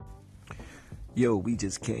Yo, we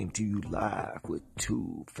just came to you live with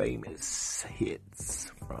two famous hits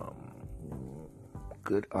from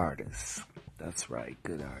good artists. That's right,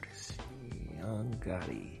 good artists. Young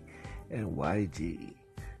Gotti and YG,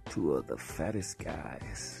 two of the fattest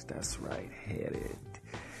guys. That's right, headed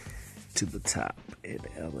to the top in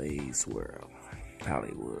LA's world,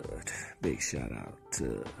 Hollywood. Big shout out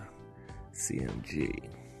to CMG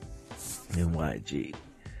and YG.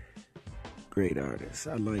 Great artists.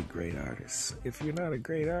 I like great artists. If you're not a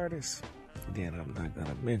great artist, then I'm not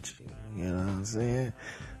gonna mention you. You know what I'm saying?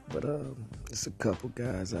 But there's a couple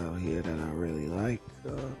guys out here that I really like.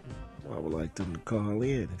 I would like them to call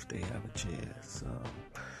in if they have a chance.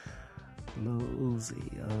 Lil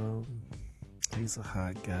Uzi. He's a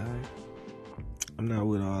hot guy. I'm not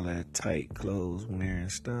with all that tight clothes wearing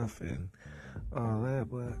stuff and all that,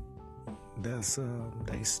 but that's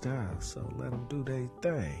they style. So let them do their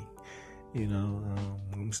thing. You know,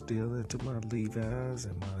 I'm still into my Levi's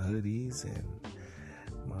and my hoodies and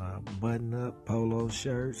my button-up polo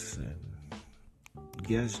shirts and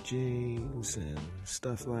Guess jeans and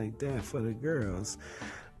stuff like that for the girls.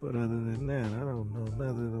 But other than that, I don't know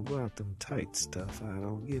nothing about them tight stuff. I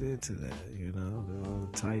don't get into that, you know. All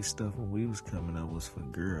the tight stuff when we was coming up was for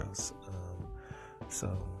girls.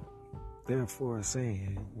 So, therefore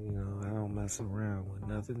saying, you know, I don't mess around with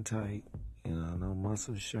nothing tight. You know, no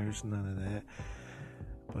muscle shirts, none of that.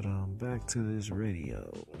 But back to this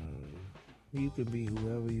radio. You can be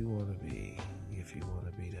whoever you want to be if you want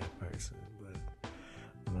to be that person. But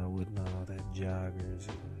I'm not with all that joggers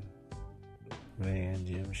and Van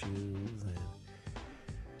gym shoes and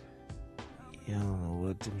you don't know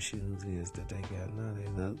what them shoes is that they got now. They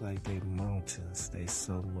look like they mountains. They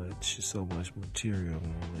so much material on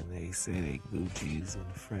them, and they say they Gucci's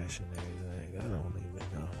and fresh and everything. I don't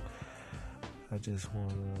even know. I just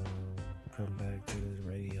want to come back to this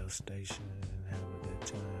radio station and have a good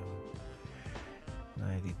time.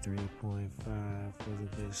 93.5 was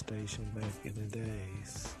a good station back in the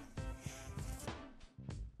days.